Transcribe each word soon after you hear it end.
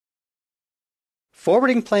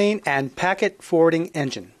Forwarding plane and packet forwarding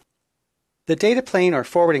engine. The data plane or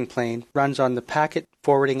forwarding plane runs on the packet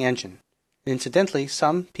forwarding engine. Incidentally,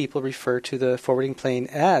 some people refer to the forwarding plane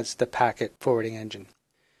as the packet forwarding engine.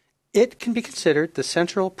 It can be considered the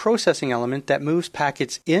central processing element that moves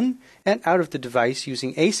packets in and out of the device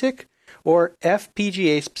using ASIC or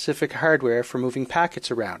FPGA-specific hardware for moving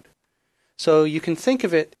packets around. So you can think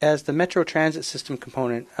of it as the Metro Transit System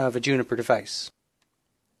component of a Juniper device.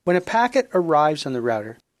 When a packet arrives on the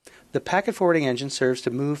router, the packet forwarding engine serves to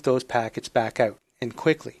move those packets back out, and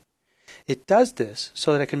quickly. It does this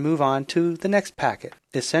so that it can move on to the next packet,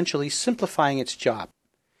 essentially simplifying its job.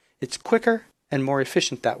 It's quicker and more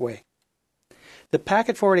efficient that way. The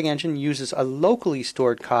packet forwarding engine uses a locally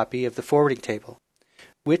stored copy of the forwarding table,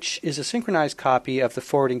 which is a synchronized copy of the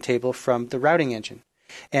forwarding table from the routing engine.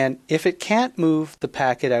 And if it can't move the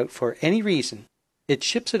packet out for any reason, it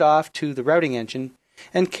ships it off to the routing engine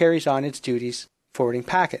and carries on its duties forwarding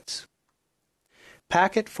packets.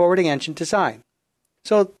 Packet forwarding engine design.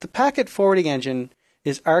 So the packet forwarding engine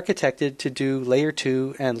is architected to do layer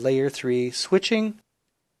 2 and layer 3 switching,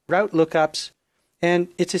 route lookups, and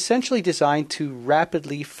it's essentially designed to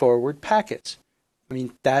rapidly forward packets.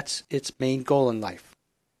 That's its main goal in life.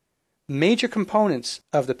 Major components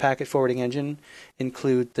of the packet forwarding engine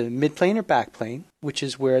include the midplane or backplane, which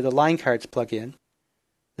is where the line cards plug in.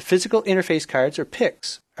 The physical interface cards, or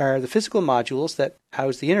PICs, are the physical modules that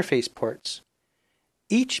house the interface ports.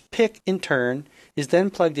 Each PIC, in turn, is then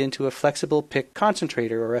plugged into a flexible PIC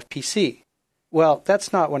concentrator, or FPC. Well,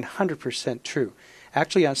 that's not 100% true.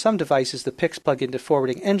 Actually, on some devices, the PICs plug into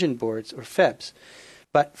forwarding engine boards, or FEBs.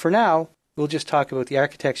 But for now, we'll just talk about the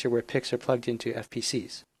architecture where PICs are plugged into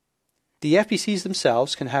FPCs. The FPCs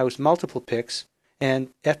themselves can house multiple PICs, and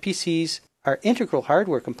FPCs are integral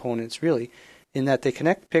hardware components, really, in that they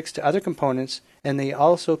connect PICs to other components and they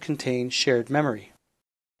also contain shared memory.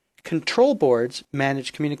 Control boards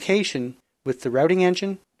manage communication with the routing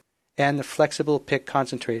engine and the flexible PIC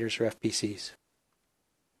concentrators, or FPCs.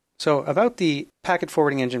 So about the packet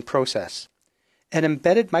forwarding engine process. An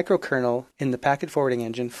embedded microkernel in the packet forwarding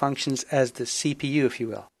engine functions as the CPU, if you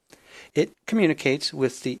will. It communicates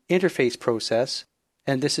with the interface process,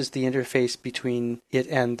 and this is the interface between it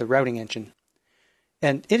and the routing engine.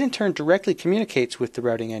 And it in turn directly communicates with the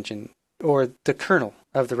routing engine, or the kernel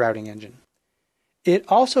of the routing engine. It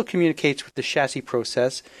also communicates with the chassis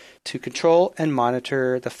process to control and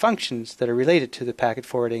monitor the functions that are related to the packet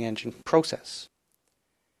forwarding engine process.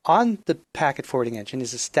 On the packet forwarding engine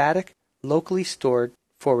is a static, locally stored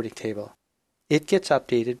forwarding table. It gets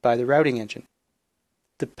updated by the routing engine.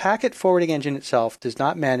 The packet forwarding engine itself does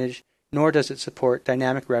not manage, nor does it support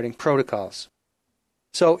dynamic routing protocols.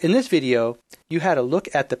 So in this video, you had a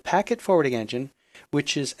look at the packet forwarding engine,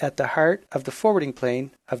 which is at the heart of the forwarding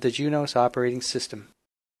plane of the Junos operating system.